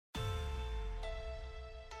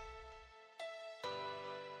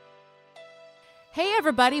Hey,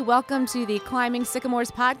 everybody. Welcome to the Climbing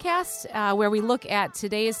Sycamores podcast, where we look at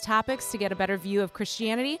today's topics to get a better view of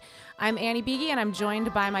Christianity. I'm Annie Beege, and I'm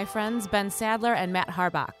joined by my friends Ben Sadler and Matt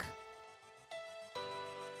Harbach.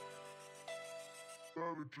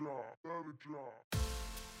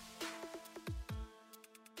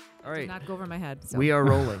 All right. Did not go over my head. So. We are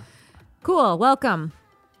rolling. Cool. Welcome.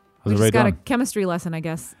 How's We just got a done? chemistry lesson, I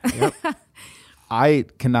guess. Yep. I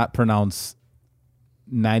cannot pronounce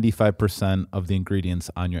 95% of the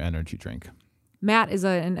ingredients on your energy drink. Matt is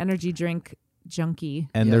an energy drink junkie.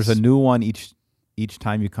 And Yes. there's a new one each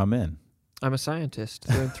time you come in. I'm a scientist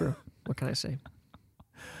through and through. What can I say?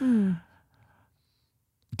 Do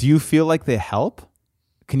you feel like they help?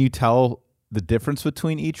 Can you tell the difference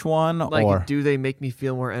between each one? Like, or do they make me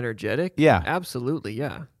feel more energetic? Yeah. Absolutely,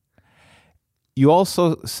 yeah. you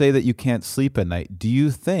also say that you can't sleep at night. Do you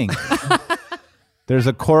think there's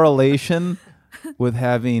a correlation with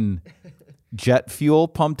having jet fuel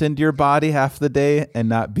pumped into your body half the day and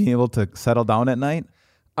not being able to settle down at night?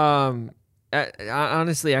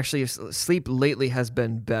 Honestly, actually, sleep lately has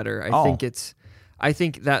been better. I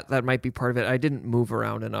think that might be part of it. I didn't move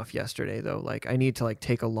around enough yesterday, though. Like, I need to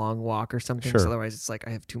take a long walk or something. Sure. So otherwise, it's like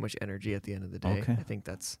I have too much energy at the end of the day. Okay. I think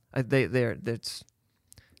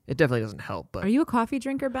it definitely doesn't help. But Are you a coffee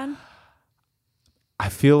drinker, Ben? I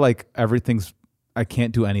feel like I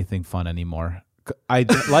can't do anything fun anymore. I'd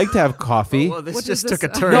like to have coffee. Well, this What just does took a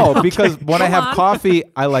this- turn. No, because when I Come have on. coffee,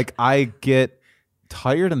 I get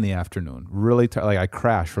tired in the afternoon. Really tired. Like I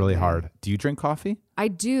crash really hard. Do you drink coffee? I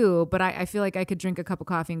do, but I feel like I could drink a cup of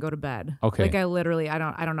coffee and go to bed. Okay. Like I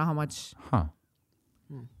don't know how much. Huh.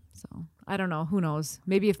 So I don't know. Who knows?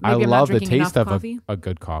 Maybe I I'm not love the drinking enough taste of coffee. a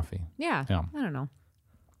good coffee. Yeah. Yeah. I don't know.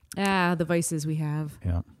 The vices we have.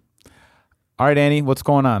 Yeah. All right, Annie, what's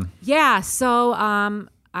going on? Yeah. So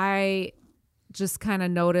I just kind of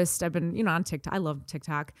noticed I've been, on TikTok. I love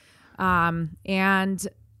TikTok. And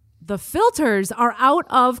the filters are out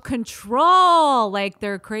of control. Like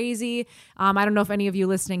they're crazy. I don't know if any of you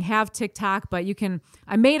listening have TikTok, but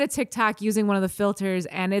I made a TikTok using one of the filters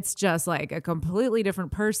and it's just like a completely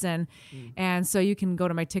different person. And so you can go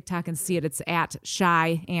to my TikTok and see it. It's at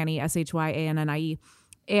Shy Annie, SHYANNIE.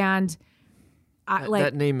 And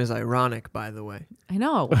that name is ironic, by the way. I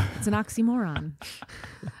know it's an oxymoron.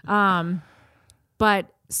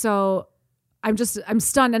 But so I'm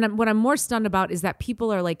stunned. And what I'm more stunned about is that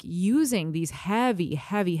people are like using these heavy,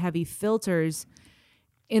 heavy, heavy filters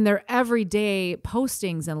in their everyday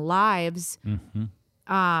postings and lives. Mm-hmm.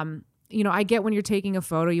 I get when you're taking a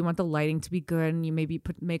photo, you want the lighting to be good and you maybe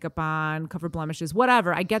put makeup on, cover blemishes,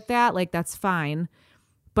 whatever. I get that. Like that's fine.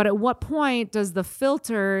 But at what point does the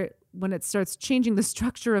filter, when it starts changing the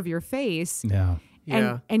structure of your face, Yeah.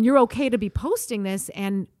 Yeah. and you're okay to be posting this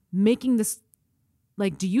and making this,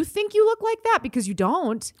 like, do you think you look like that? Because you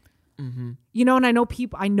don't. Mm-hmm. And I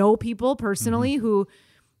know people personally who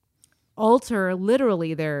alter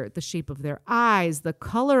literally the shape of their eyes, the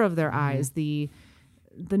color of their eyes, the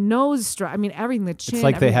nose everything, the chin. It's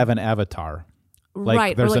like they everything. have an avatar. Like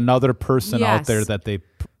Right, or there's like- another person out there Yes. that a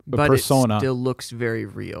But persona. it still looks very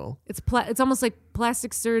real. It's almost like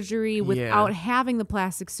plastic surgery without having the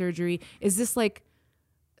plastic surgery. Is this like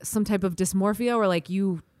some type of dysmorphia or like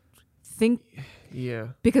you think? Yeah.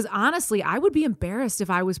 Because honestly, I would be embarrassed if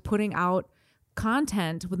I was putting out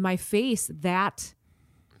content with my face that.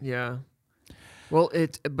 Yeah. Well,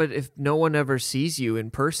 but if no one ever sees you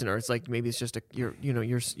in person, or it's like maybe it's just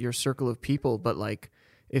your circle of people, but like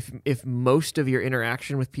if most of your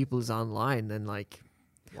interaction with people is online, then like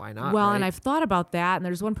why not? Well, right? and I've thought about that, and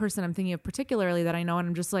there's one person I'm thinking of particularly that I know, and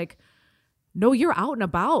I'm just like, no, you're out and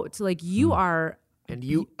about. Like you are. And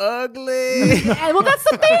you ugly. Well, that's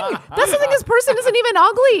the thing. That's the thing. This person isn't even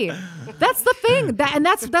ugly. That's the thing.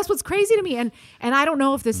 That's what's crazy to me. And I don't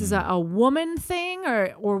know if this is a woman thing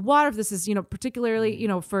or what. If this is particularly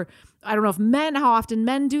for I don't know if how often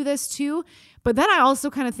men do this too. But then I also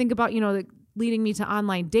kind of think about leading me to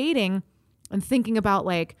online dating and thinking about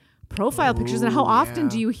like profile pictures and how often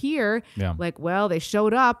do you hear like, well, they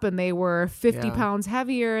showed up and they were 50 pounds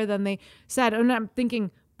heavier than they said. And I'm thinking,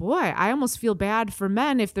 boy, I almost feel bad for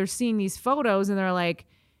men if they're seeing these photos and they're like,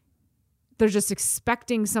 they're just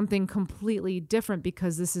expecting something completely different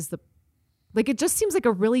because this is it just seems like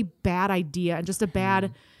a really bad idea and just a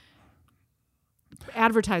bad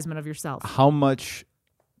advertisement of yourself. How much?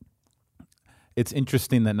 It's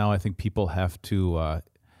interesting that now I think people have to,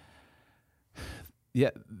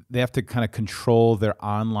 they have to kind of control their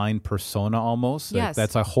online persona almost. Like Yes.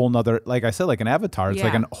 that's a whole nother, like I said, like an avatar. It's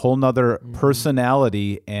like Yeah. a whole nother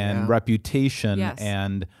personality and Yeah. reputation Yes.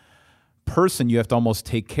 and person you have to almost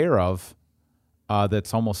take care of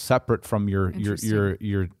that's almost separate from your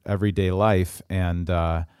everyday life, and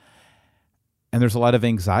there's a lot of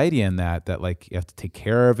anxiety in that like you have to take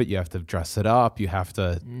care of it, you have to dress it up, you have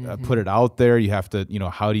to put it out there, you have to,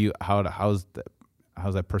 how's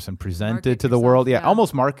that person presented Market to the yourself, world? yeah.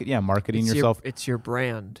 Almost marketing yourself. It's your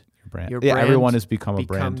brand. Your Yeah, brand everyone has become a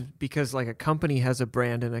brand. Because like a company has a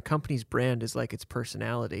brand, and a company's brand is like its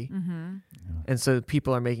personality. Mm-hmm. And so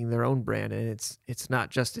people are making their own brand, and it's not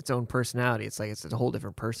just its own personality. It's like it's a whole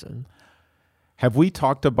different person. Have we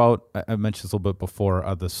talked about, I mentioned this a little bit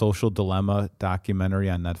before, the Social Dilemma documentary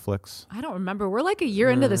on Netflix? I don't remember. We're like a year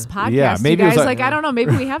into this podcast. Yeah, maybe you it was guys. like- I don't know.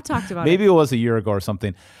 Maybe we have talked about Maybe it. it was a year ago or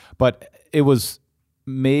something, but it was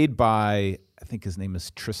made by, I think his name is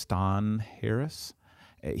Tristan Harris.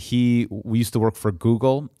 We used to work for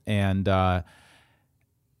Google, and a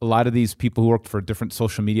lot of these people who worked for different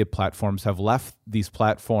social media platforms have left these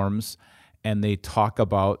platforms, and they talk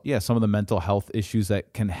about some of the mental health issues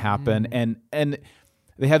that can happen, and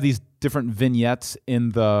they have these different vignettes in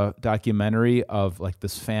the documentary of like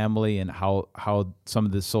this family and how some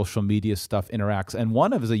of the social media stuff interacts. And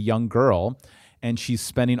one of is a young girl, and she's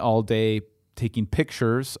spending all day taking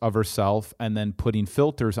pictures of herself and then putting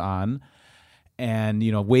filters on, and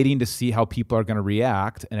waiting to see how people are going to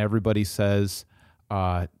react. And everybody says,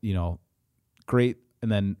 great.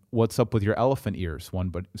 And then, what's up with your elephant ears?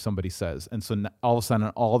 Somebody says. And so all of a sudden,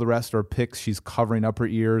 all the rest are pics. She's covering up her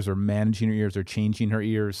ears or managing her ears or changing her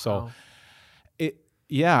ears. So,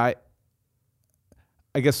 I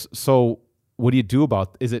guess, so what do you do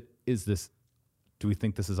about, do we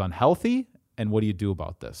think this is unhealthy? And what do you do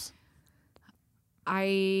about this?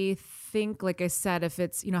 I think, like I said, if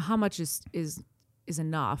it's how much is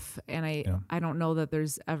enough, and I don't know that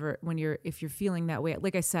there's ever if you're feeling that way.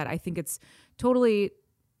 Like I said, I think it's totally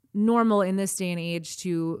normal in this day and age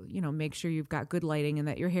to make sure you've got good lighting and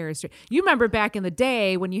that your hair is straight. You remember back in the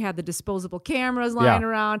day when you had the disposable cameras lying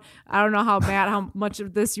around. I don't know how much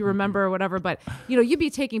of this you remember or whatever, but you'd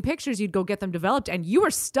be taking pictures, you'd go get them developed, and you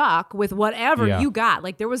were stuck with whatever you got.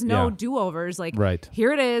 Like there was no do-overs. Like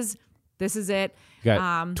here it is, this is it. You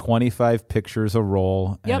got 25 pictures a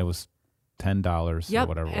roll, and it was $10 or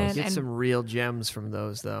whatever it was. Get some real gems from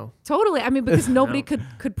those, though. Totally. I mean, because nobody could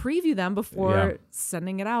preview them before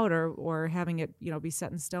sending it out or having it, be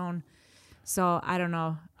set in stone. So I don't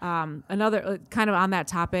know. Another kind of on that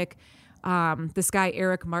topic, this guy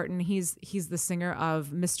Eric Martin, he's the singer of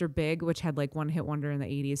Mr. Big, which had like one hit wonder in the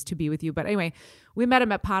 80s, To Be With You. But anyway, we met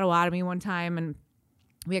him at Potawatomi one time, and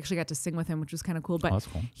we actually got to sing with him, which was kind of cool. But that's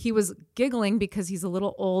cool. He was giggling because he's a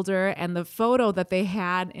little older, and the photo that they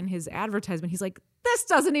had in his advertisement, he's like, this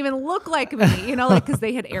doesn't even look like me, because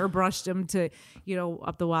they had airbrushed him to,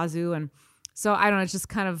 up the wazoo. And so I don't know, it's just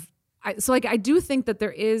kind of, I do think that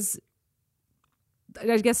there is,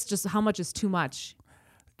 I guess, just how much is too much.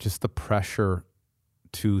 Just the pressure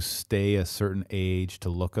to stay a certain age, to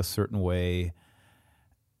look a certain way.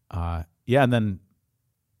 And then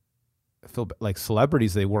I feel like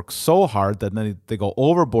celebrities, they work so hard that then they go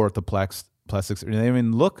overboard with the plastics. They don't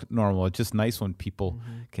even look normal. It's just nice when people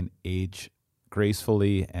can age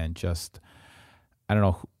gracefully, and just, I don't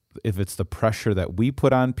know if it's the pressure that we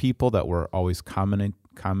put on people that we're always commenting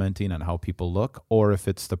on how people look, or if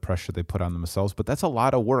it's the pressure they put on themselves. But that's a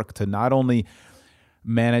lot of work to not only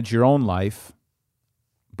manage your own life,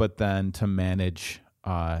 but then to manage,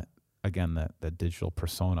 again, that digital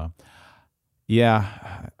persona.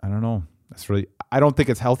 Yeah, I don't know. I don't think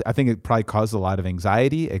it's healthy. I think it probably caused a lot of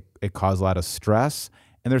anxiety. It caused a lot of stress,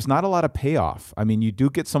 and there's not a lot of payoff. I mean, you do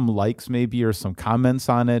get some likes maybe, or some comments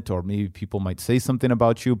on it, or maybe people might say something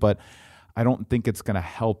about you, but I don't think it's going to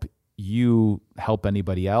help you help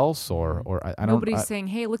anybody else, or I don't. Nobody's saying,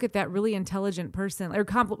 hey, look at that really intelligent person, or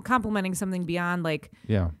complimenting something beyond like,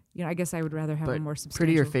 I guess I would rather have a more substantial.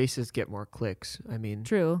 Prettier faces get more clicks. I mean,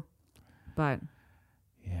 true, but.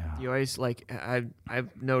 Yeah. You always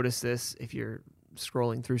I've noticed this if you're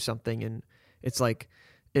scrolling through something, and it's like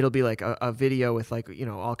it'll be like a video with like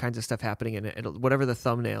all kinds of stuff happening in it. Whatever the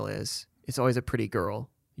thumbnail is, it's always a pretty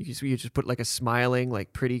girl. You just put like a smiling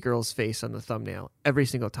like pretty girl's face on the thumbnail every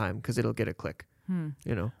single time because it'll get a click.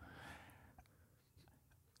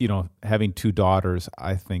 Having two daughters,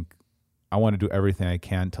 I think I want to do everything I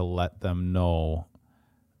can to let them know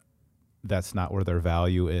that's not where their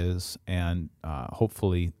value is, and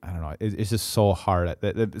hopefully, I don't know. It's just so hard.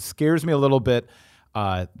 It scares me a little bit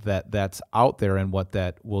that's out there and what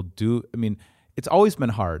that will do. I mean, it's always been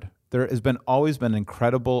hard. There has always been an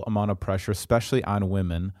incredible amount of pressure, especially on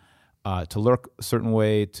women, to look a certain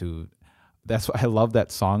way. That's why I love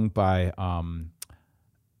that song by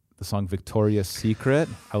the song Victoria's Secret.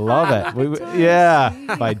 I love it.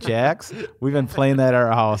 Yeah, by Jax. We've been playing that at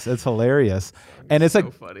our house. It's hilarious. And it's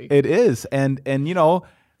so funny. It is. And you know,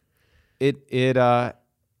 it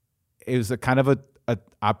was a kind of a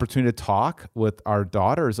opportunity to talk with our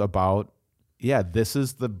daughters about, yeah, this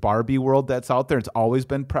is the Barbie world that's out there. It's always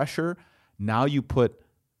been pressure. Now you put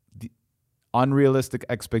the unrealistic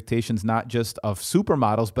expectations, not just of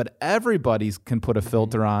supermodels, but everybody's can put a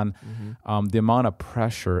filter on. The amount of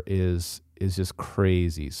pressure is just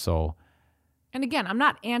crazy. So, And again, I'm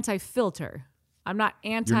not anti-filter. I'm not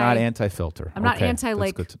anti. you're not anti-filter. I'm not Okay, anti that's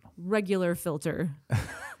like good to know. regular filter.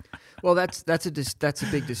 Well, that's a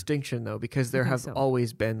big distinction though, because there have so.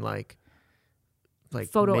 always been like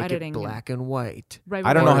Photo make editing it black and white. Right.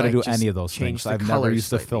 I don't right, know how right. to do like, just any of those change things. the I've never colors used a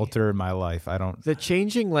slightly. filter in my life. I don't. The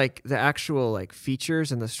changing like the actual like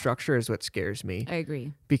features and the structure is what scares me, I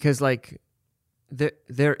agree. because like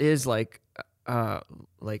there is like a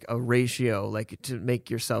ratio like to make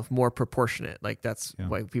yourself more proportionate. Like that's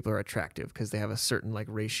why people are attractive, because they have a certain like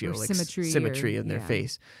ratio, Or like symmetry in their yeah.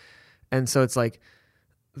 face. And so it's like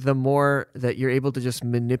the more that you're able to just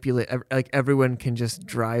manipulate, like everyone can just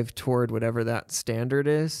drive toward whatever that standard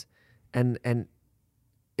is, and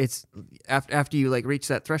it's after you like reach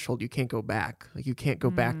that threshold, you can't go back. Like you can't go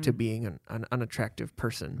back to being an unattractive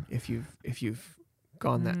person if you've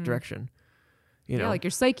gone that direction. You know, Yeah, like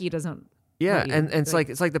your psyche doesn't. yeah, let you, and it's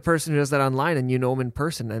like the person who does that online, and you know them in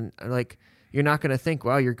person, and like you're not going to think,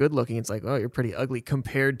 wow, you're good looking. It's like, oh, you're pretty ugly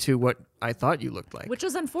compared to what I thought you looked like. Which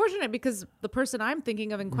is unfortunate, because the person I'm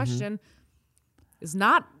thinking of Mm-hmm. in question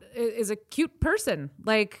is a cute person.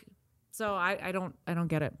 Like, so I don't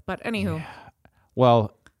get it. But anywho,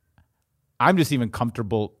 Well, I'm just even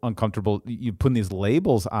uncomfortable. You putting these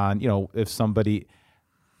labels on, you know, if somebody,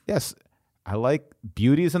 yes, I like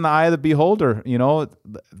beauty's in the eye of the beholder, you know,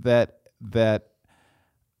 that,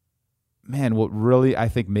 man, what really I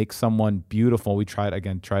think makes someone beautiful, we try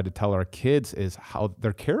to tell our kids, is how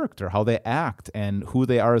their character, how they act, and who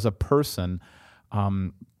they are as a person.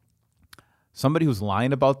 Somebody who's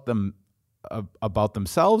lying about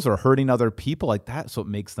themselves or hurting other people, like that's what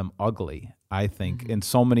makes them ugly, I think, in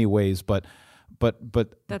so many ways. But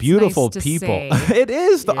That's beautiful nice to people. say. It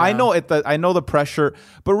is. I Yeah. know it. I know the pressure,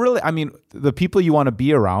 but really, I mean, the people you want to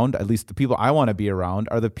be around, at least the people I want to be around,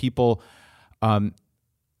 are the people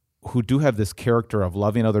who do have this character of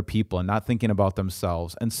loving other people and not thinking about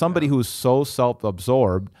themselves. And somebody who's so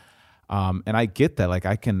self-absorbed, and I get that. Like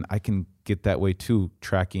I can get that way too,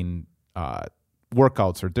 tracking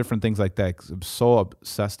workouts or different things like that, 'cause I'm so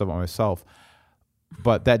obsessed about myself.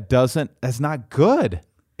 But that's not good.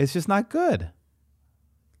 It's just not good.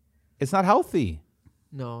 It's not healthy.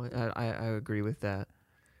 No, I agree with that.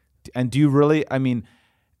 And do you really, I mean,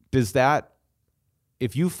 does that,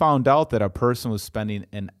 if you found out that a person was spending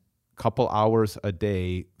a couple hours a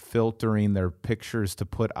day filtering their pictures to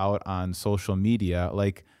put out on social media,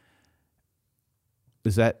 like,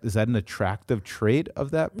 is that an attractive trait of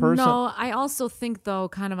that person? no, I also think, though,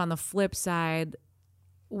 kind of on the flip side,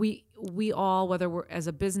 we all, whether we're as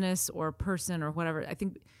a business or a person or whatever, I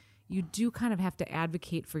think you do kind of have to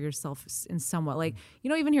advocate for yourself in somewhat. Like, you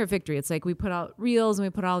know, even here at Victory, it's like we put out reels and we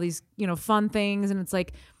put all these, you know, fun things, and it's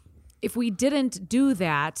like, if we didn't do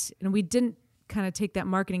that and we didn't kind of take that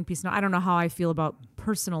marketing piece, now I don't know how I feel about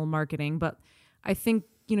personal marketing, but I think,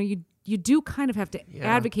 you know, you do kind of have to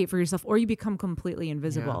advocate for yourself, or you become completely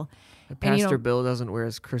invisible. And And, you Pastor know, Bill doesn't wear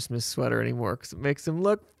his Christmas sweater anymore because it makes him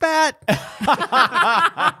look fat.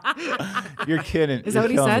 You're kidding. Is that what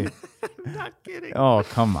he You're said? killing me. Not kidding. Oh,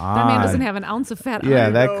 come on. That man doesn't have an ounce of fat. Yeah,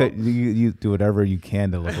 on that know. could you do whatever you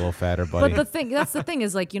can to look a little fatter, buddy. But that's the thing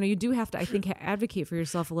is, like, you know, you do have to, I think, advocate for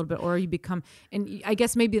yourself a little bit, or you become, and I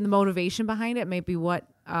guess maybe the motivation behind it may be what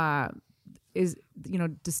is, you know,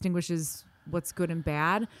 distinguishes what's good and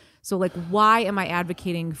bad. So like, why am I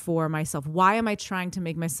advocating for myself? Why am I trying to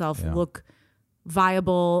make myself look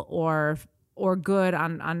viable or good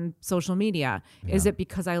on social media? Is it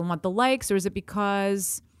because I want the likes, or is it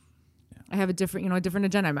because I have a different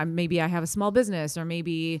agenda? Maybe I have a small business, or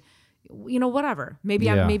maybe, you know, whatever. Maybe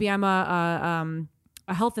I'm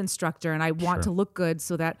a health instructor, and I want to look good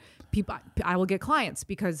so that I will get clients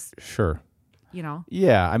because, Sure. you know,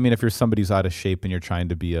 Yeah, I mean, if you're somebody who's out of shape and you're trying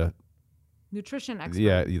to be a nutrition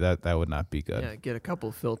expert. that would not be good. Yeah, get a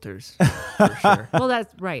couple filters for sure. Well,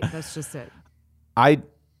 that's right. That's just it. I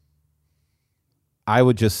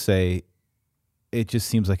would just say it just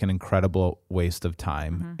seems like an incredible waste of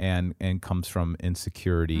time and comes from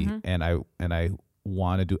insecurity, and I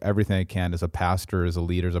want to do everything I can as a pastor, as a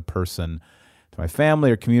leader, as a person, to my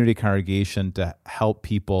family or community congregation to help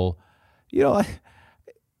people. You know,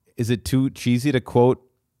 is it too cheesy to quote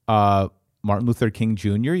Martin Luther King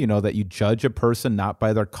Jr., that you judge a person not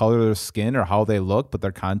by their color of their skin or how they look, but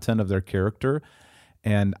their content of their character.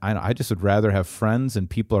 And I just would rather have friends and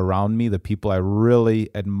people around me. The people I really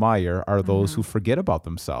admire are those who forget about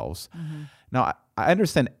themselves. Now, I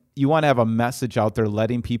understand you want to have a message out there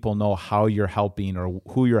letting people know how you're helping or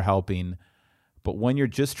who you're helping. But when you're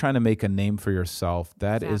just trying to make a name for yourself,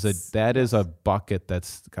 that is a bucket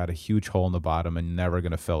that's got a huge hole in the bottom and never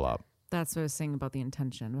going to fill up. That's what I was saying about the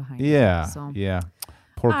intention behind it. So. Yeah.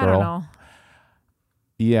 Poor girl. I don't know.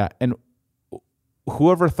 Yeah. And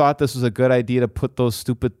whoever thought this was a good idea to put those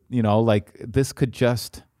stupid, this could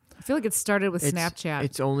just... I feel like it started with Snapchat.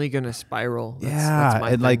 It's only going to spiral. That's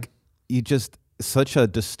my thing. You just... Such a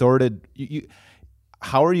distorted...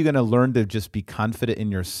 how are you going to learn to just be confident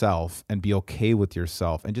in yourself and be okay with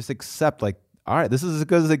yourself and just accept, all right, this is as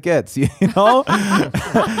good as it gets,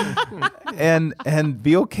 and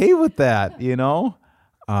be okay with that,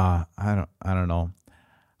 I don't know.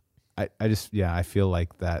 I feel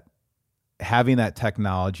like that having that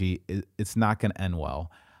technology, it's not going to end well.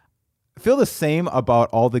 I feel the same about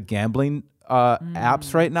all the gambling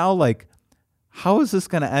apps right now. How is this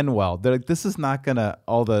going to end well? They're this is not going to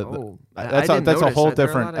that's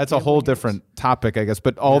a whole different topic, I guess.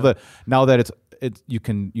 But now that you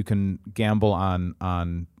can gamble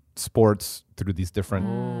on sports through these different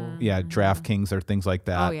DraftKings or things like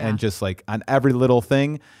that, and just on every little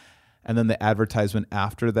thing, and then the advertisement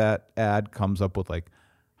after that ad comes up with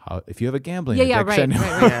how if you have a gambling addiction,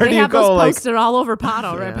 right. Where they do you have go? those posted all over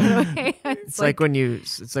Pato, right? By the way, it's like when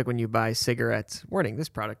you buy cigarettes. Warning: this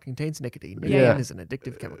product contains nicotine. Nicotine is an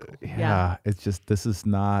addictive chemical. Yeah, it's just this is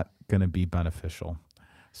not going to be beneficial.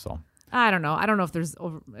 So I don't know. I don't know if there's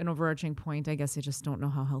an overarching point. I guess I just don't know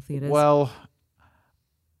how healthy it is. Well,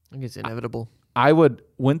 I think it's inevitable.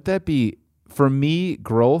 Wouldn't that be for me?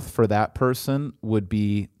 Growth for that person would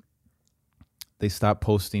be they stop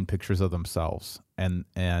posting pictures of themselves.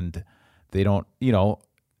 And they don't,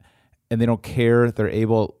 and they don't care. They're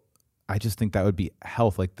able. I just think that would be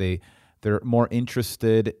health. They're more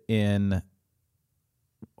interested in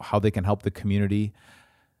how they can help the community.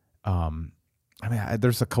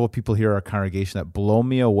 There's a couple of people here in our congregation that blow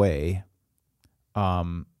me away.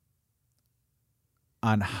 On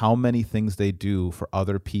how many things they do for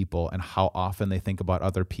other people and how often they think about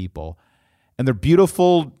other people, and they're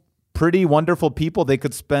beautiful, pretty wonderful people. They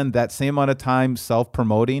could spend that same amount of time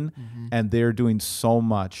self-promoting, and they're doing so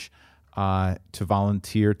much to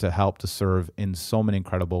volunteer, to help, to serve in so many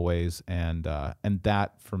incredible ways. And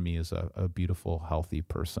that for me is a beautiful, healthy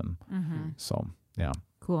person. So yeah,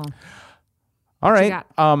 cool. All right.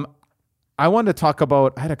 I wanted to talk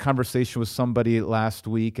about. I had a conversation with somebody last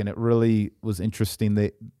week, and it really was interesting.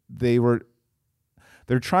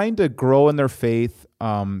 They're trying to grow in their faith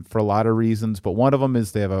for a lot of reasons, but one of them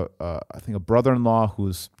is they have I think a brother-in-law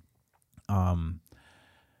who's not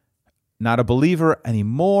a believer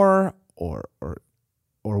anymore, or I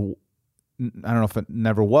don't know if it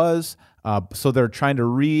never was. So they're trying to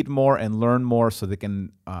read more and learn more so they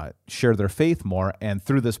can share their faith more. And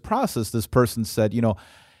through this process, this person said,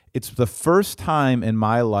 it's the first time in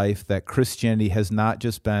my life that Christianity has not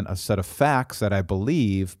just been a set of facts that I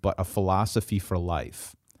believe, but a philosophy for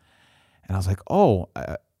life. And I was like,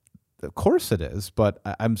 of course it is. But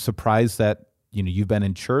I'm surprised that, you've been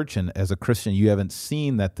in church and as a Christian, you haven't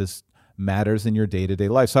seen that this matters in your day-to-day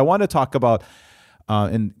life. So I want to talk about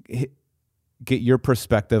and get your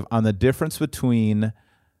perspective on the difference between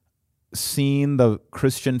seeing the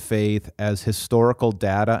Christian faith as historical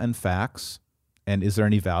data and facts, and is there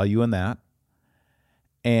any value in that?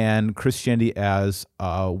 And Christianity as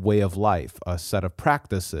a way of life, a set of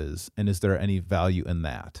practices, and is there any value in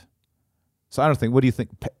that? So I don't think, what do you think,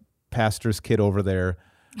 pastor's kid over there?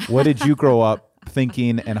 What did you grow up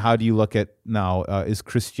thinking, and how do you look at now? Is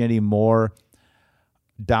Christianity more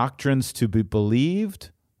doctrines to be believed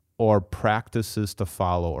or practices to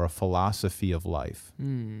follow, or a philosophy of life?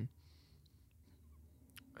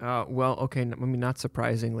 Well, okay, not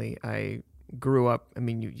surprisingly, I grew up.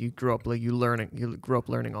 You grew up you grew up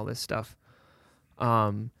learning all this stuff,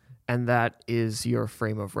 and that is your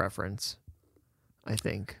frame of reference, I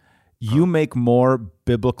think. You make more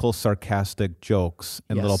biblical sarcastic jokes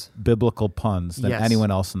and little biblical puns than anyone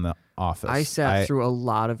else in the office. I sat through a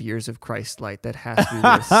lot of years of Christlight. That has to be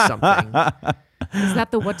worth something. Is that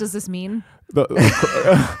the what does this mean? Or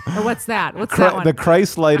what's that? What's that one? The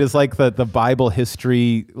Christlight is like the Bible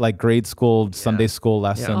history, like grade school, Sunday school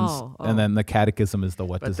lessons, and then the catechism is the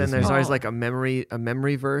what does this mean. But then there's always like a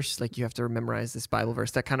memory verse, like you have to memorize this Bible verse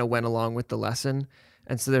that kind of went along with the lesson.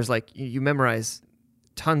 And so there's like you memorize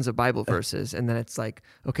tons of Bible verses, and then it's like,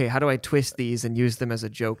 okay, how do I twist these and use them as a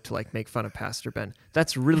joke to like make fun of Pastor Ben?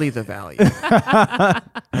 That's really the value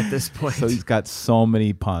at this point. So he's got so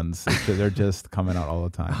many puns. They're just coming out all the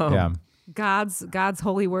time. Yeah. God's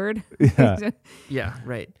holy word. Yeah. Yeah,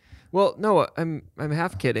 right. Well, no, I'm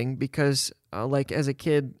half kidding because like as a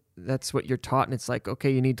kid, that's what you're taught, and it's like,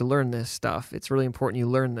 okay, you need to learn this stuff. It's really important you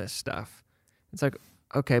learn this stuff. It's like,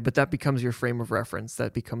 okay, but that becomes your frame of reference.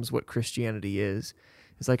 That becomes what Christianity is.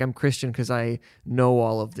 It's like, I'm Christian because I know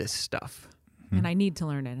all of this stuff. And I need to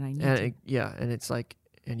learn it. And I need to. Yeah, and it's like,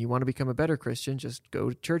 and you want to become a better Christian, just go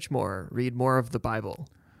to church more, read more of the Bible.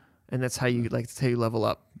 And that's how you level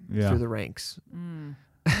up through the ranks.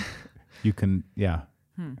 You can,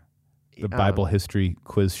 the Bible history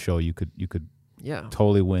quiz show, you could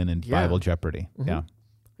totally win in Bible Jeopardy.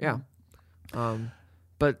 Yeah.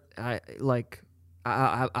 But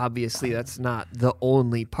I obviously that's not the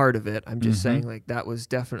only part of it. I'm just saying like that was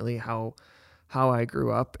definitely how I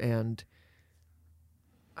grew up, and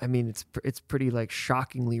I mean it's pretty like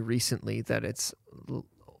shockingly recently that it's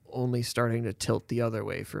only starting to tilt the other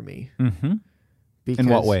way for me. Mm-hmm. Because,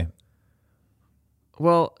 in what way?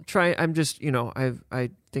 Well, I'm just, I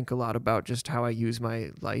think a lot about just how I use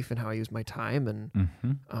my life and how I use my time, and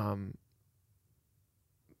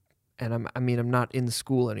and I'm not in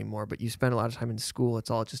school anymore, but you spend a lot of time in school. It's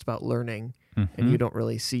all just about learning, and you don't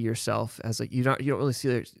really see yourself as you don't really see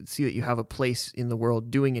that you have a place in the world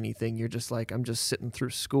doing anything. You're just like, I'm just sitting through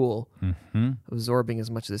school, absorbing as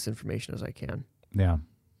much of this information as I can. Yeah.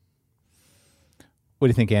 What do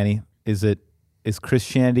you think, Annie? Is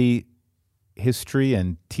Christianity history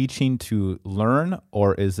and teaching to learn,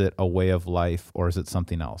 or is it a way of life, or is it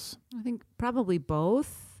something else? I think probably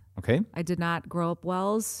both. Okay. I did not grow up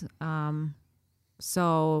WELS,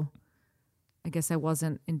 so I guess I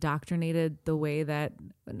wasn't indoctrinated the way that,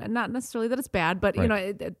 not necessarily that it's bad, but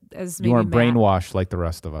as maybe you weren't Matt, brainwashed like the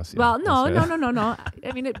rest of us. Well, no.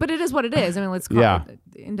 I mean, but it is what it is. I mean, let's call it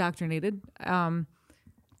indoctrinated.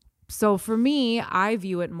 So for me, I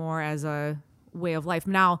view it more as a way of life.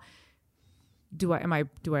 Now, do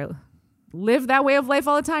I live that way of life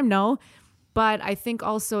all the time? No. But I think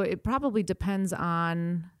also it probably depends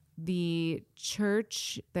on the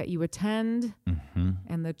church that you attend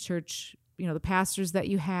and the church, the pastors that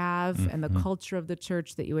you have and the culture of the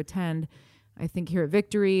church that you attend. I think here at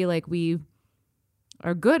Victory, like we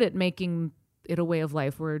are good at making it a way of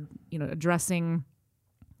life. We're, addressing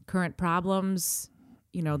current problems,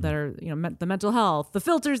 that are, the mental health, the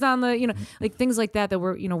filters on the, like things like that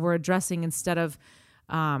we're addressing instead of,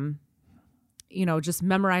 just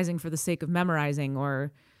memorizing for the sake of memorizing,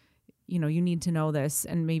 or, you need to know this.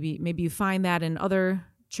 And maybe you find that in other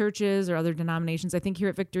churches or other denominations. I think here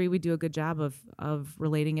at Victory, we do a good job of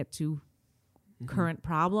relating it to current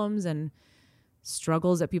problems and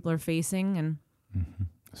struggles that people are facing. And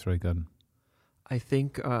that's really good. I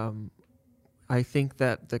think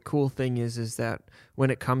that the cool thing is that when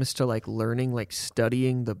it comes to like learning, like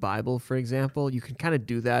studying the Bible, for example, you can kind of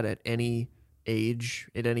do that at any age,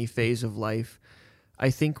 at any phase of life. I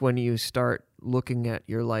think when you start looking at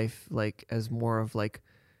your life like as more of like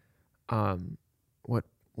what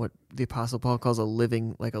the Apostle Paul calls a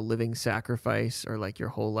living sacrifice, or like your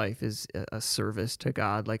whole life is a service to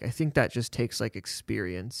God, like I think that just takes like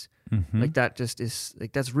experience. Like that just is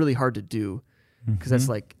like, that's really hard to do, because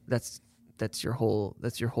that's your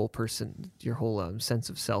whole person, your whole sense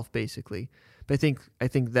of self, basically. But I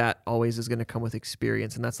think that always is going to come with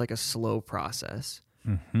experience, and that's like a slow process.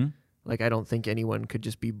 Like I don't think anyone could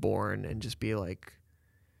just be born and just be like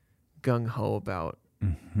gung ho about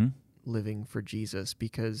living for Jesus,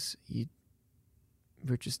 because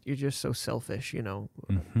you're just so selfish,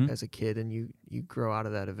 as a kid, and you grow out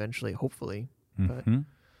of that eventually, hopefully. But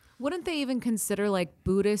wouldn't they even consider like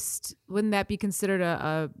Buddhist? Wouldn't that be considered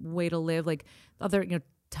a way to live? Like other,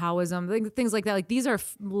 Taoism, things like that. Like these are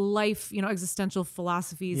life, existential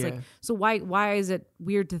philosophies. Yeah. Like, so why is it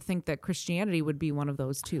weird to think that Christianity would be one of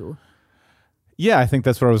those too? Yeah, I think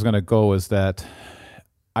that's where I was going to go, is that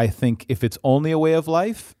I think if it's only a way of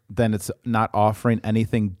life, then it's not offering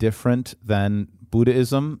anything different than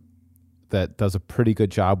Buddhism, that does a pretty good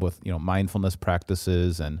job with, mindfulness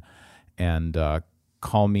practices and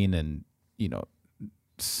calming and,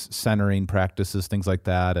 centering practices, things like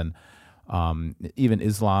that. And even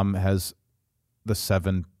Islam has the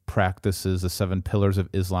 7 practices, the 7 pillars of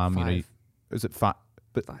Islam. 5. Is it 5?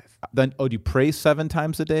 But 5. Then, do you pray 7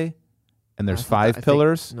 times a day? And there's 5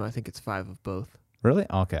 pillars? I think it's 5 of both. Really?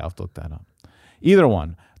 Okay, I'll have to look that up. Either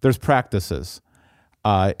one. There's practices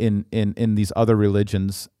in these other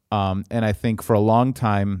religions. And I think for a long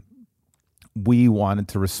time, we wanted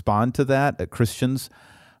to respond to that, Christians,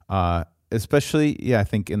 especially, I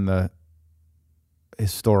think in the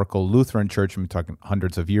historical Lutheran Church, I'm talking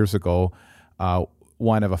hundreds of years ago,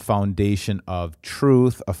 want to have a foundation of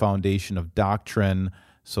truth, a foundation of doctrine.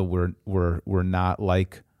 So we're not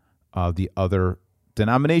like the other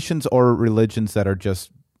denominations or religions that are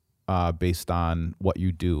just based on what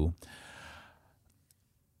you do.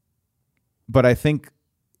 But I think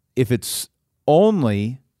if it's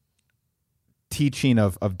only teaching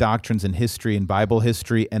of doctrines and history and Bible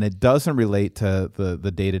history, and it doesn't relate to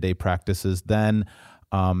the day-to-day practices, then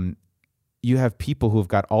you have people who have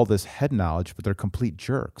got all this head knowledge, but they're complete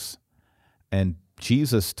jerks. And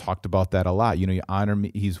Jesus talked about that a lot. You honor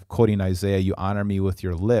me. He's quoting Isaiah, you honor me with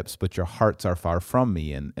your lips, but your hearts are far from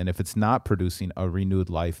me. And if it's not producing a renewed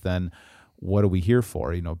life, then what are we here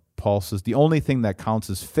for? Paul says the only thing that counts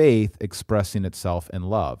is faith expressing itself in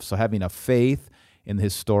love. So having a faith in the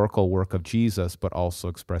historical work of Jesus, but also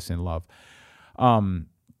expressing love. I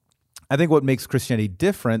think what makes Christianity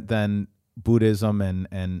different than Buddhism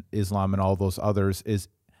and Islam and all those others is,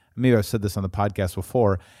 maybe I've said this on the podcast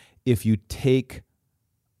before, if you take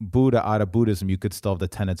Buddha out of Buddhism, you could still have the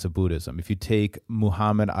tenets of Buddhism. If you take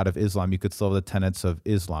Muhammad out of Islam, you could still have the tenets of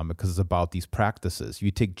Islam because it's about these practices. If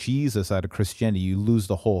you take Jesus out of Christianity, you lose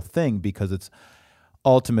the whole thing because it's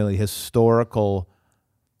ultimately historical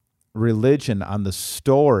religion on the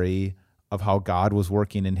story of how God was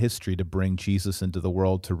working in history to bring Jesus into the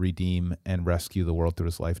world to redeem and rescue the world through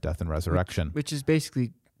his life, death, and resurrection. Which is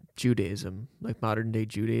basically Judaism, like modern day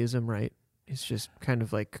Judaism, right? It's just kind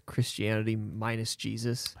of like Christianity minus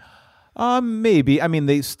Jesus. Maybe. I mean,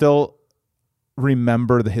 they still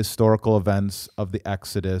remember the historical events of the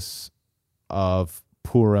Exodus, of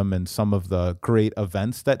Purim, and some of the great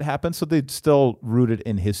events that happened. So they're still rooted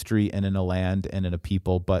in history and in a land and in a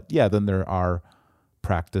people. But yeah, then there are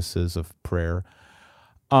practices of prayer.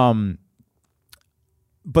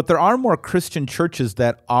 But there are more Christian churches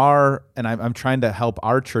that are, and I'm trying to help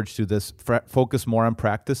our church do this, focus more on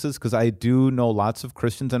practices, because I do know lots of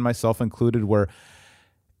Christians, and myself included, where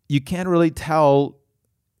you can't really tell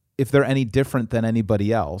if they're any different than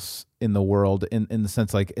anybody else in the world, in the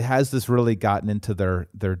sense, like, has this really gotten into their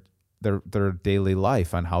daily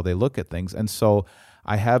life on how they look at things? And so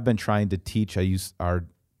I have been trying to teach. I use our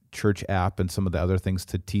church app and some of the other things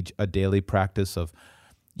to teach a daily practice of,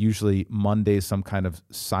 usually Mondays, some kind of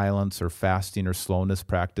silence or fasting or slowness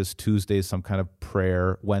practice. Tuesdays, some kind of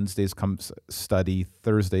prayer. Wednesdays, study.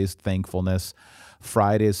 Thursdays, thankfulness.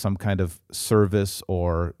 Fridays, some kind of service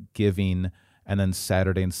or giving. And then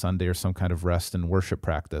Saturday and Sunday are some kind of rest and worship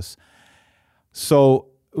practice. So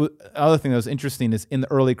other thing that was interesting is in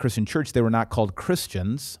the early Christian church, they were not called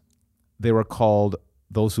Christians. They were called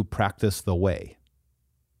those who practice the way.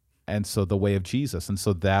 And so the way of Jesus. And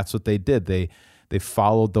so that's what they did. They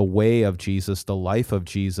followed the way of Jesus, the life of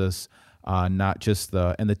Jesus, not just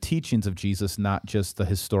and the teachings of Jesus, not just the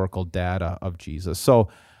historical data of Jesus. So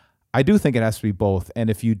I do think it has to be both. And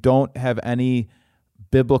if you don't have any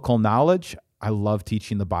biblical knowledge, I love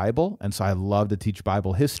teaching the Bible. And so I love to teach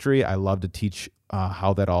Bible history. I love to teach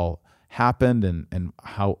how that all happened and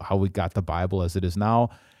how we got the Bible as it is now.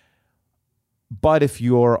 But if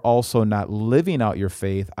you're also not living out your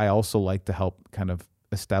faith, I also like to help kind of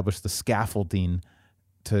establish the scaffolding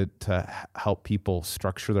to help people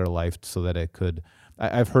structure their life so that it could.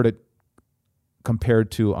 I've heard it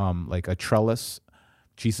compared to like a trellis.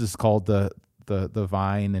 Jesus called the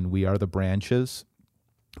vine, and we are the branches.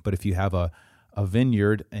 But if you have a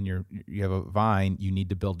vineyard and you have a vine, you need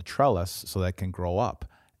to build a trellis so that can grow up.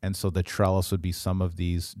 And so the trellis would be some of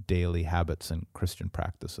these daily habits and Christian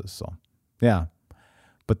practices. So yeah,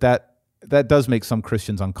 but that does make some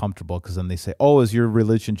Christians uncomfortable, because then they say, oh, is your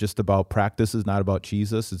religion just about practices, not about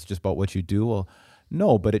Jesus? It's just about what you do? Well,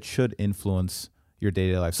 no, but it should influence your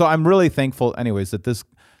day-to-day life. So I'm really thankful, anyways, that this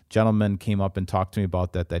gentleman came up and talked to me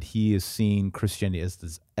about that he is seeing Christianity as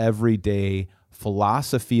this everyday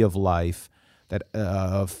philosophy of life, that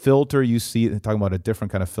filter you see, talking about a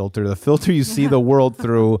different kind of filter, the filter you see the world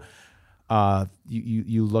through.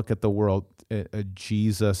 You look at the world, a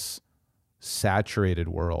Jesus-saturated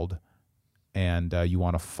world, and you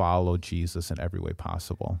want to follow Jesus in every way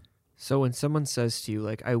possible. So when someone says to you,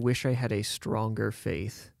 like, I wish I had a stronger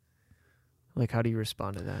faith, like, how do you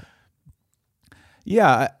respond to that?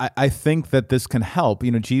 Yeah, I think that this can help.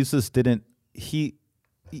 Jesus didn't, he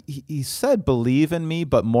said, believe in me,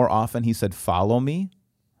 but more often he said, follow me.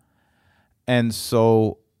 And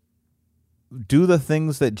so do the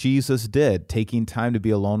things that Jesus did, taking time to be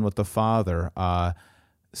alone with the Father,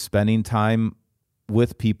 spending time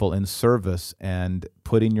with people in service and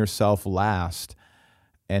putting yourself last,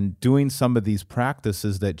 and doing some of these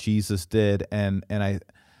practices that Jesus did, and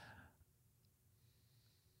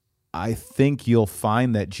I think you'll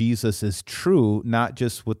find that Jesus is true, not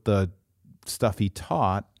just with the stuff he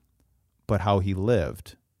taught, but how he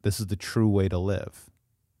lived. This is the true way to live.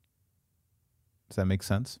 Does that make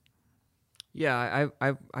sense? Yeah,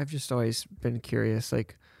 I've just always been curious,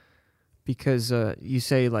 like, because you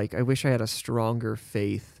say, like, I wish I had a stronger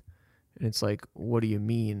faith. And it's like, what do you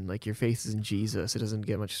mean? Like, your faith is in Jesus. It doesn't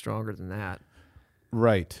get much stronger than that.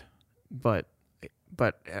 Right. But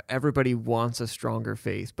everybody wants a stronger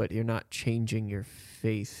faith, but you're not changing your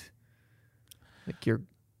faith. Like,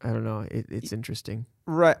 I don't know. It's interesting.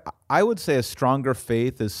 Right. I would say a stronger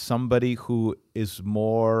faith is somebody who is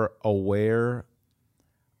more aware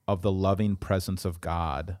of the loving presence of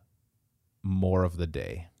God more of the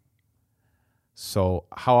day. So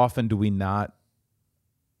how often do we not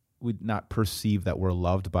perceive that we're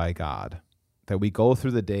loved by God? That we go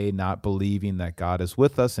through the day not believing that God is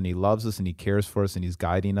with us and he loves us and he cares for us and he's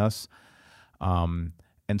guiding us. And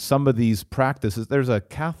some of these practices, there's a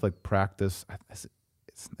Catholic practice,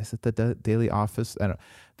 is it the daily office? I don't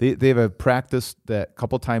know. They have a practice that a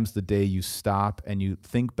couple times a day you stop and you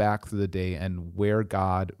think back through the day and where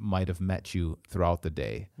God might have met you throughout the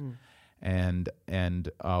day. And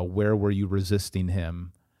where were you resisting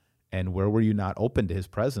him? And where were you not open to his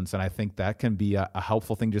presence? And I think that can be a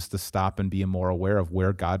helpful thing, just to stop and be more aware of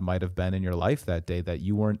where God might have been in your life that day that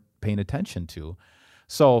you weren't paying attention to.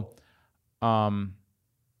 So,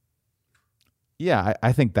 yeah,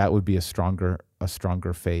 I think that would be a stronger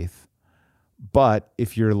faith. But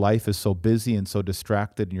if your life is so busy and so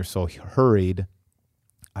distracted and you're so hurried,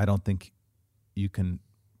 I don't think you can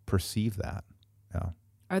perceive that. Yeah.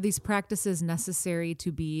 Are these practices necessary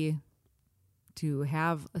to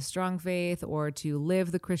have a strong faith or to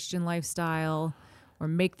live the Christian lifestyle or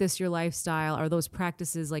make this your lifestyle? Are those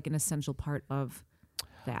practices like an essential part of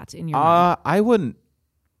that in your mind? I wouldn't.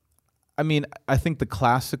 I mean, I think the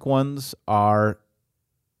classic ones are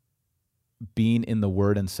being in the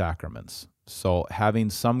Word and sacraments. So having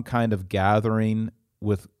some kind of gathering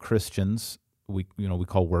with Christians, we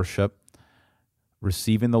call worship,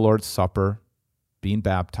 receiving the Lord's Supper, being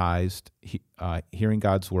baptized, hearing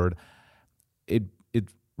God's Word.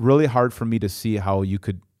 It's really hard for me to see how you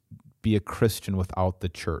could be a Christian without the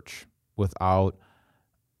church, without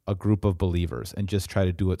a group of believers, and just try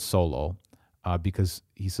to do it solo, because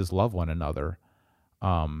he says love one another.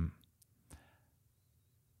 And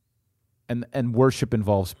worship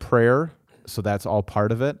involves prayer, so that's all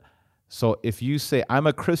part of it. So if you say, I'm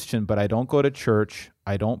a Christian, but I don't go to church,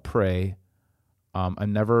 I don't pray,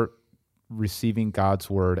 I'm never receiving God's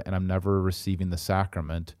Word, and I'm never receiving the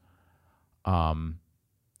sacrament, I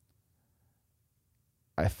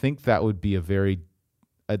think that would be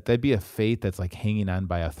that'd be a faith that's like hanging on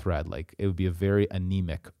by a thread. Like it would be a very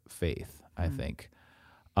anemic faith, I think.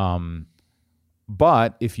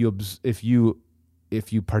 But if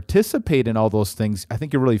you participate in all those things, I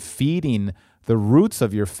think you're really feeding the roots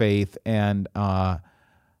of your faith. And so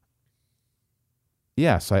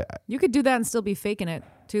you could do that and still be faking it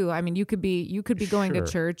too. I mean, you could be going to Sure.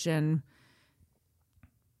 church and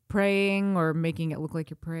praying or making it look like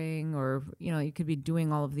you're praying, or you could be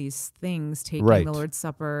doing all of these things, taking Right. the Lord's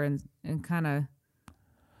Supper and kind of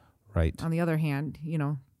right. on the other hand,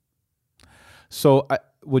 So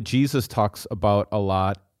what Jesus talks about a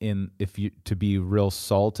lot to be real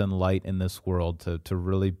salt and light in this world, to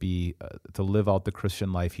really be to live out the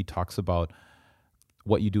Christian life, he talks about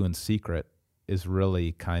what you do in secret is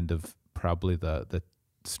really kind of probably the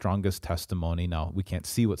strongest testimony. Now, we can't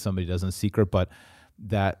see what somebody does in secret, but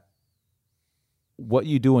that what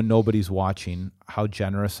you do when nobody's watching, how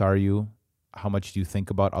generous are you? How much do you think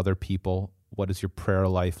about other people? What is your prayer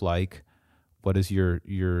life like? What is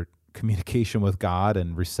your communication with God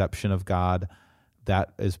and reception of God?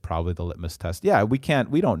 That is probably the litmus test. Yeah, we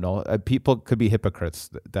don't know. People could be hypocrites,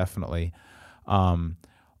 definitely.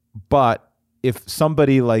 But if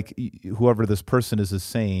somebody like whoever this person is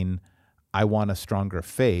saying, I want a stronger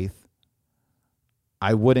faith,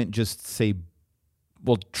 I wouldn't just say,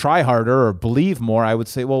 well, try harder or believe more. I would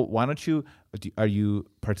say, well, why don't you, are you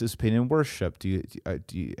participating in worship? Do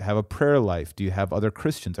you have a prayer life? Do you have other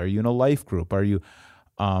Christians? Are you in a life group? Are you,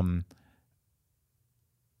 do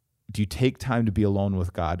you take time to be alone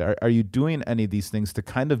with God? Are you doing any of these things to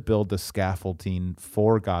kind of build the scaffolding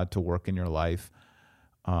for God to work in your life?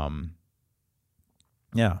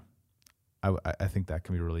 Yeah, I think that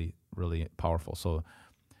can be really, really powerful. So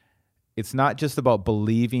it's not just about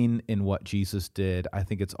believing in what Jesus did. I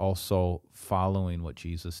think it's also following what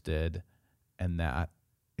Jesus did, and that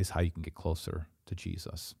is how you can get closer to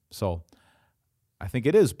Jesus. So I think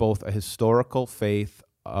it is both a historical faith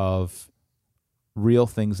of real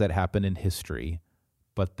things that happen in history,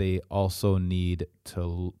 but they also need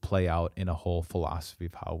to play out in a whole philosophy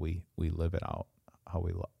of how we live it out, how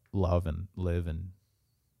we love and live. And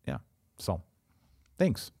yeah, so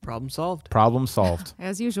thanks. Problem solved. Problem solved.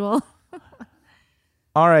 As usual.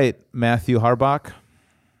 All right, Matthew Harbach,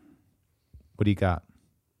 what do you got?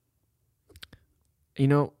 You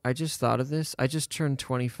know, I just thought of this. I just turned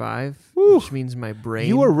 25, Woo. which means my brain.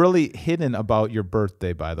 You were really hidden about your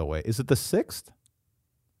birthday, by the way. Is it the 6th?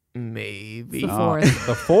 Maybe. It's the 4th.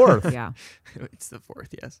 The 4th. Yeah. It's the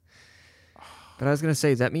 4th, yes. But I was going to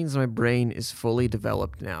say, that means my brain is fully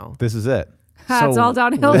developed now. This is it. It's all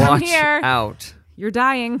downhill watch from here. out. You're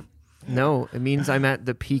dying. No, it means I'm at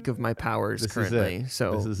the peak of my powers This is currently. it.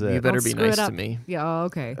 So This is it. you better Don't be screw it nice to up. me. Yeah, oh,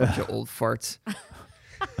 okay. Bunch of old farts.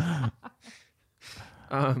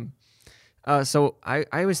 So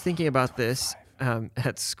I was thinking about this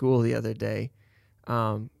at school the other day,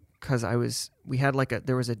 because there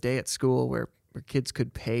was a day at school where kids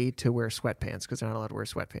could pay to wear sweatpants because they're not allowed to wear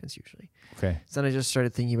sweatpants usually. Okay. So then I just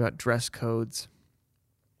started thinking about dress codes,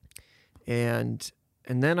 and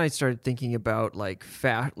then I started thinking about like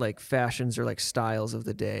fashions or like styles of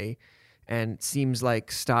the day, and it seems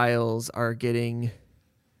like styles are getting.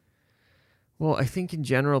 Well, I think in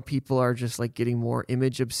general, people are just like getting more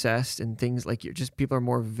image obsessed and things like people are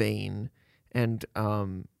more vain. And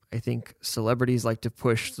I think celebrities like to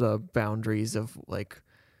push the boundaries of like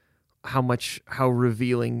how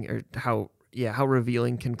revealing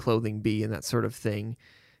can clothing be and that sort of thing.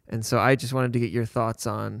 And so I just wanted to get your thoughts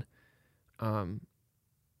on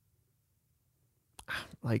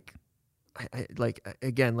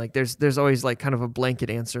there's always like kind of a blanket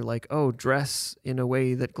answer like, oh, dress in a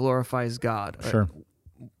way that glorifies God. Sure.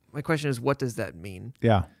 My question is, what does that mean?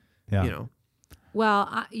 Yeah. Yeah. You know,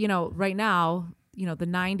 Well, right now, the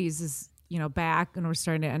 90s is, back, and we're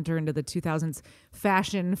starting to enter into the 2000s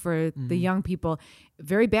fashion for the young people.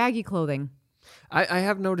 Very baggy clothing. I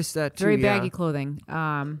have noticed that too. Very yeah. baggy clothing.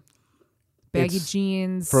 Baggy It's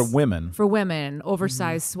jeans. For women. For women.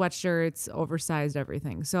 Oversized sweatshirts, oversized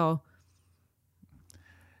everything. So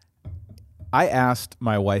I asked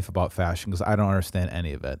my wife about fashion because I don't understand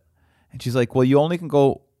any of it. And she's like, well, you only can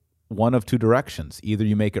go one of two directions. Either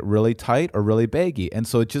you make it really tight or really baggy. And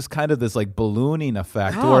so it's just kind of this like ballooning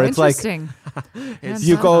effect where it's like interesting.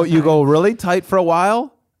 you go really tight for a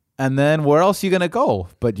while, and then where else are you going to go?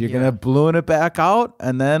 But you're going to balloon it back out,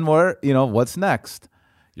 and then what's next?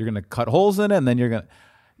 You're going to cut holes in it, and then you're going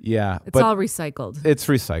to, It's all recycled. It's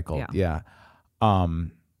recycled, yeah.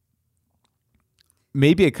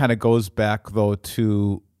 Maybe it kind of goes back, though,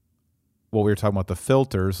 to what we were talking about, the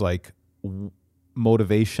filters, like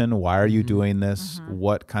motivation. Why are you doing this?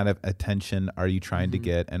 What kind of attention are you trying to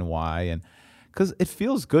get, and why? And because it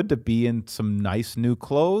feels good to be in some nice new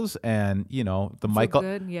clothes, and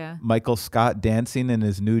Michael Scott dancing in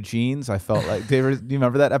his new jeans. I felt like do you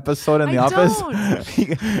remember that episode in The Office?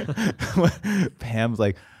 Pam's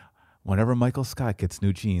like, whenever Michael Scott gets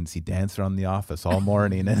new jeans, he dances around the office all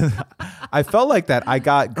morning. And I felt like that. I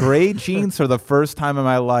got gray jeans for the first time in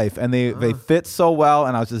my life, and they fit so well,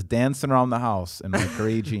 and I was just dancing around the house in my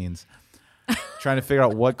gray jeans, trying to figure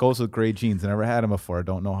out what goes with gray jeans. I never had them before. I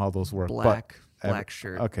don't know how those work. Black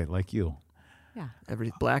shirt. Okay, like you. Yeah.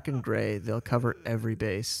 Black and gray, they'll cover every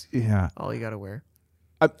base. Yeah. All you got to wear.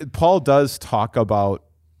 Paul does talk about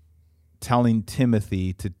telling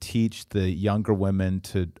Timothy to teach the younger women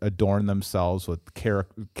to adorn themselves with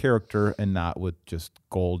character and not with just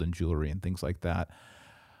gold and jewelry and things like that.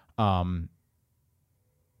 I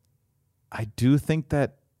do think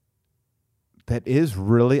that is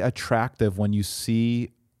really attractive when you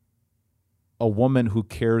see a woman who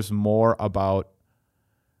cares more about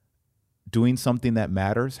doing something that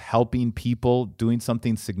matters, helping people, doing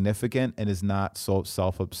something significant, and is not so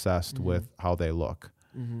self-obsessed with how they look.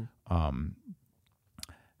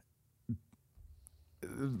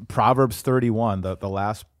 Proverbs 31, the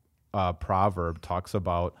last proverb, talks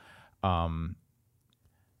about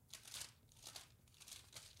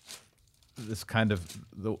this kind of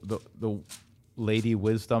the lady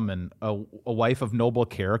wisdom and a wife of noble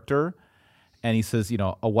character. And he says,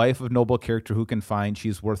 a wife of noble character who can find?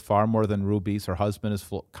 She's worth far more than rubies. Her husband is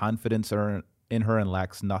full of confidence in her and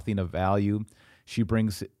lacks nothing of value. She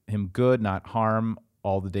brings him good, not harm,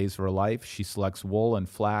 all the days of her life. She selects wool and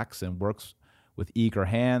flax and works with eager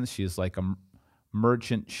hands. She is like a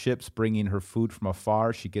merchant ships bringing her food from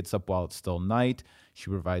afar. She gets up while it's still night.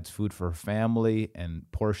 She provides food for her family and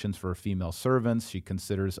portions for her female servants. She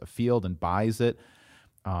considers a field and buys it.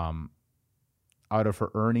 Out of her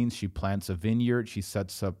earnings, she plants a vineyard. She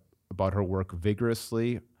sets up about her work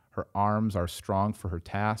vigorously. Her arms are strong for her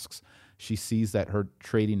tasks. She sees that her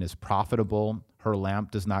trading is profitable. Her lamp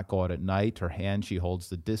does not go out at night. Her hand, she holds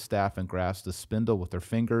the distaff and grasps the spindle with her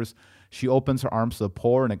fingers. She opens her arms to the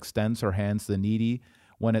poor and extends her hands to the needy.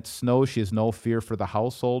 When it snows, she has no fear for the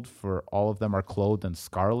household, for all of them are clothed in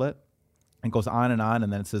scarlet. And goes on,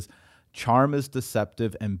 and then it says, charm is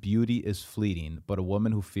deceptive and beauty is fleeting, but a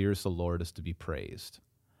woman who fears the Lord is to be praised.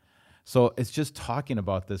 So it's just talking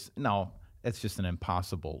about this. No, it's just an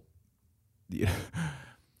impossible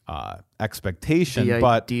expectation. The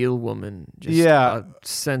but ideal woman, just Yeah. a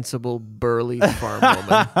sensible, burly farm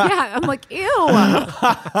woman. Yeah, I'm like, ew.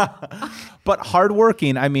 but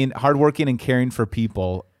hardworking and caring for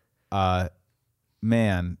people,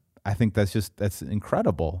 man, I think that's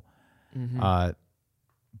incredible. Mm-hmm.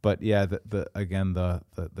 But yeah,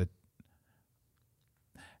 the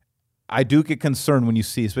I do get concerned when you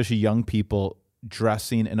see, especially young people,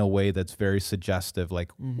 dressing in a way that's very suggestive.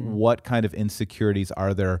 Like, what kind of insecurities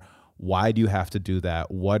are there? Why do you have to do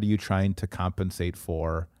that? What are you trying to compensate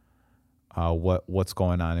for? What's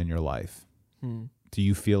going on in your life? Do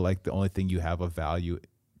you feel like the only thing you have of value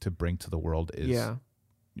to bring to the world is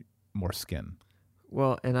more skin?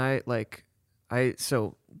 Well, and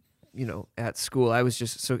at school, I was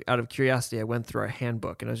just, so out of curiosity, I went through our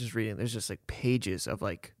handbook and I was just reading, there's just like pages of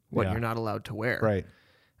like what you're not allowed to wear. Right.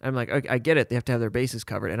 I'm like, I get it. They have to have their bases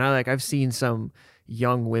covered. And I've seen some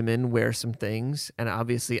young women wear some things, and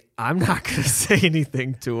obviously I'm not going to say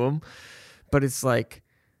anything to them, but it's like,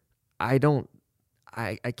 I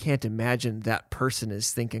can't imagine that person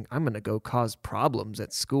is thinking, I'm going to go cause problems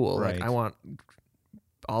at school. Right. Like, I want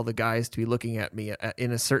all the guys to be looking at me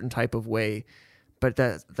in a certain type of way. But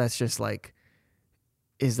that's just like,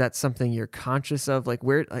 is that something you're conscious of? Like,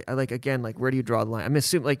 where, like again, like, where do you draw the line? I'm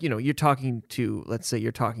assuming, like, you're talking to, let's say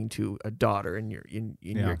you're talking to a daughter in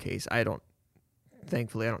your case.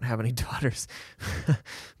 Thankfully, I don't have any daughters,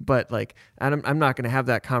 but like, I'm not going to have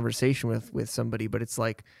that conversation with somebody. But it's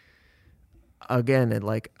like, again, and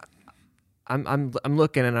like, I'm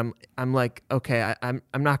looking and I'm like, okay, I'm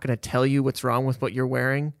not going to tell you what's wrong with what you're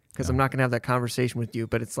wearing, because I'm not going to have that conversation with you.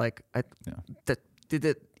 But it's like,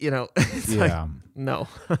 it's like, no.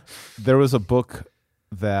 There was a book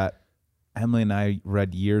that Emily and I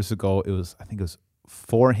read years ago. I think it was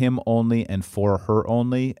For Him Only and For Her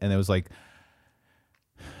Only. And it was like,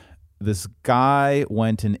 this guy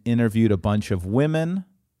went and interviewed a bunch of women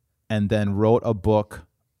and then wrote a book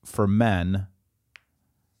for men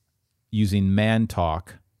using man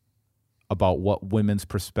talk about what women's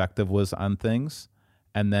perspective was on things.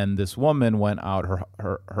 And then this woman went out,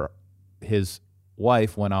 his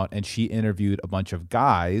wife went out and she interviewed a bunch of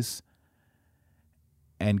guys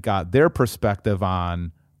and got their perspective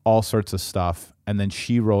on all sorts of stuff. And then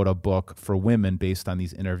she wrote a book for women based on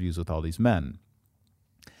these interviews with all these men.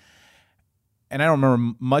 And I don't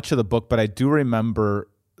remember much of the book, but I do remember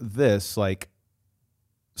this, like,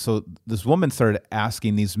 so this woman started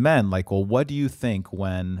asking these men, like, well, what do you think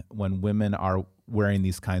when women are wearing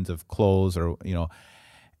these kinds of clothes, or,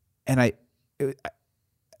 and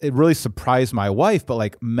it really surprised my wife, but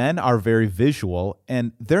like, men are very visual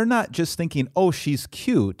and they're not just thinking, oh, she's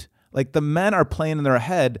cute. Like, the men are playing in their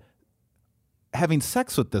head having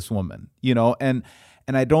sex with this woman, and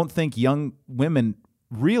I don't think young women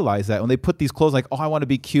realize that when they put these clothes, like, oh, I want to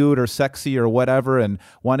be cute or sexy or whatever, and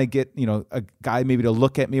want to get, a guy maybe to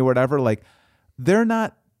look at me or whatever. Like,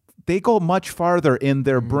 they go much farther in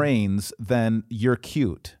their brains than you're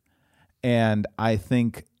cute. And I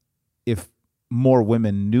think if more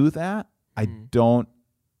women knew that, I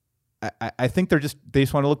think they just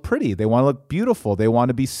want to look pretty. They want to look beautiful. They want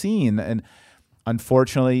to be seen. And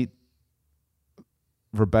unfortunately,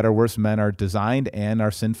 for better or worse, men are designed, and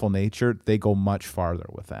our sinful nature, they go much farther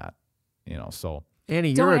with that, so. Annie,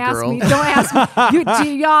 you're a girl. Don't ask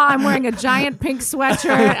me. Y'all, I'm wearing a giant pink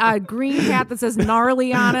sweatshirt, a green hat that says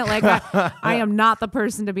gnarly on it. Like, I am not the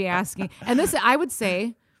person to be asking. And this, I would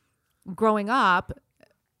say, growing up,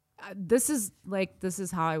 this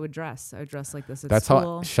is how I would dress. I would dress like this at That's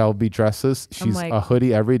school. how Shelby dresses. She's like, a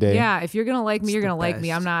hoodie every day. Yeah, if you're gonna like me, you're gonna like me.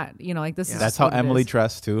 best. I'm not, like, this is. That's just how what it Emily is.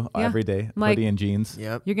 dressed too, Yeah. every day, Like, hoodie and jeans.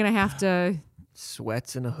 Yep. You're gonna have to.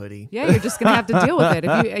 Sweats and a hoodie. Yeah, you're just gonna have to deal with it.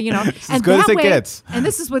 If you and as good that as it way, gets. And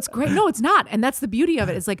this is what's great. No, it's not. And that's the beauty of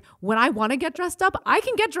it. It's like, when I want to get dressed up, I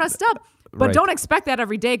can get dressed up. But Right. don't expect that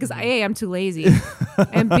every day, because A, I'm too lazy,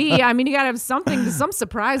 and B, I mean, you gotta have some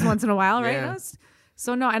surprise once in a while, right? Yeah.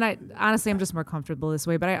 So no, and I honestly, I'm just more comfortable this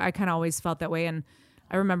way. But I kind of always felt that way, and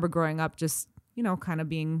I remember growing up, just kind of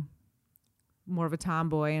being more of a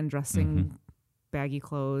tomboy and dressing baggy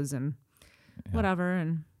clothes and whatever,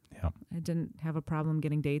 and Yep. I didn't have a problem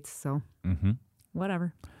getting dates, so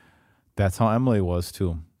whatever. That's how Emily was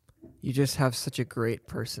too. You just have such a great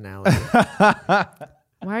personality.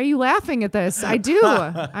 Why are you laughing at this? I do.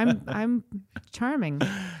 I'm charming.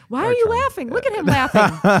 Why are you laughing? Look at him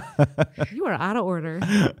laughing. You are out of order.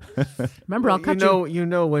 Remember, I'll cut you. You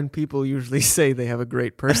know when people usually say they have a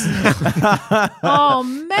great personality. Oh,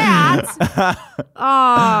 Matt.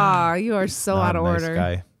 Oh, you are so Not out of a nice order.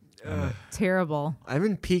 guy. Terrible. I'm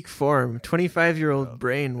in peak form. 25-year-old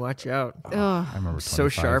brain. Watch out. Ugh. I remember So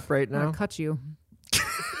 25. sharp right I'm gonna now. cut you.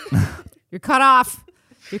 You're cut off.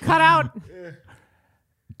 You're cut out.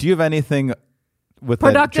 Do you have anything with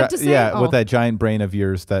Productive that to say? Yeah, Oh. with that giant brain of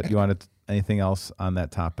yours that you wanted? Anything else on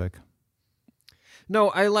that topic? No,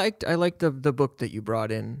 I liked the book that you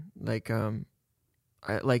brought in. Like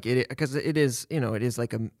I like it because it is, it is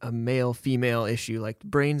like a male female issue. Like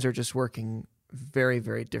brains are just working very,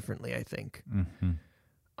 very differently, I think.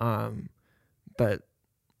 But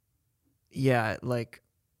yeah, like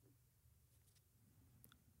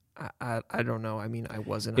I don't know. I mean, I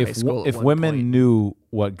was in high school. If at one women point. knew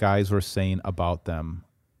what guys were saying about them,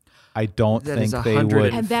 I don't That think is they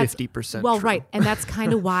would. And that's 50% well, true. right, and that's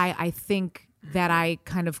kind of why I think that I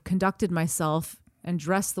kind of conducted myself and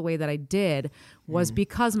dressed the way that I did was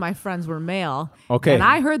because my friends were male. Okay. And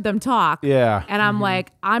I heard them talk. Yeah. And I'm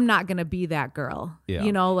like, I'm not gonna be that girl. Yeah.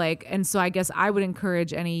 And so I guess I would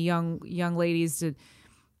encourage any young ladies to.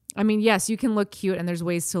 I mean, yes, you can look cute, and there's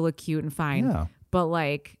ways to look cute and fine. Yeah. But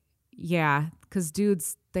like, yeah, because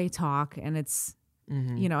dudes they talk, and it's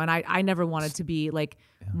and I never wanted to be like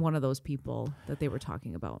one of those people that they were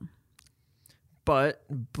talking about. But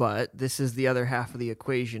this is the other half of the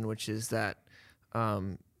equation, which is that,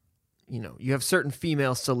 you have certain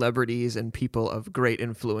female celebrities and people of great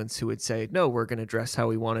influence who would say, no, we're going to dress how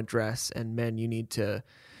we want to dress. And men, you need to,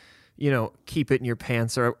 keep it in your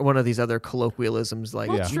pants, or one of these other colloquialisms like.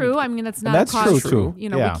 Well, Yeah. true. I mean, it's not that's a cause. true, too.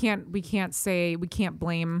 Yeah. We can't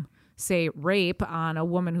blame, say, rape on a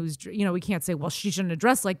woman who's, we can't say, well, she shouldn't have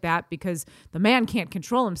dressed like that because the man can't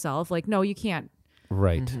control himself. Like, no, you can't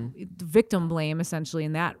Right. victim blame essentially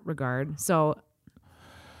in that regard. So,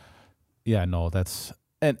 Yeah, no, that's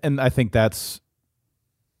and I think that's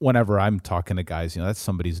whenever I'm talking to guys, that's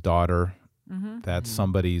somebody's daughter. That's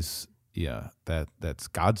somebody's that's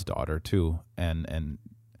God's daughter too. And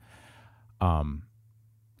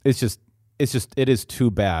it is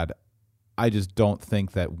too bad. I just don't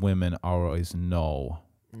think that women always know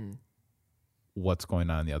what's going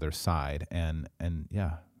on the other side. And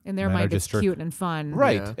yeah. in their men are mind, it's just cute and fun.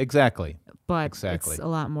 Right, Yeah. exactly. But Exactly. it's a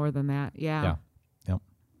lot more than that. Yeah. Yeah. Yep.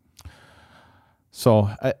 So,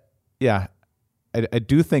 I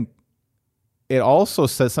do think it also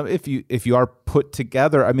says something. If you are put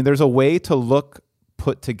together, I mean, there's a way to look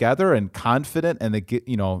put together and confident, and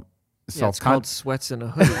Yeah, it's called sweats and a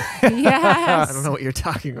hoodie. Yes. I don't know what you're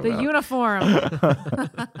talking about. The uniform.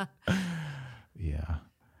 Yeah.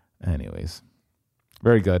 Anyways,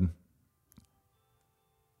 very good.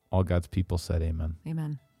 All God's people said, "Amen."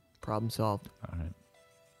 Amen. Problem solved. All right.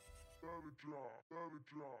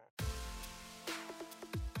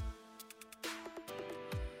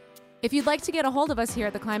 If you'd like to get a hold of us here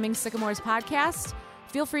at the Climbing Sycamores podcast,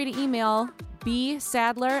 feel free to email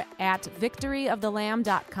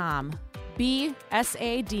bsadler@victoryofthelamb.com.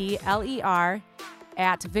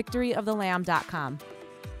 BSADLER@victoryofthelamb.com.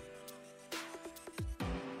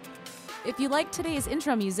 If you like today's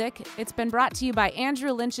intro music, it's been brought to you by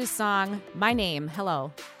Andrew Lynch's song, My Name,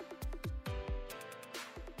 Hello.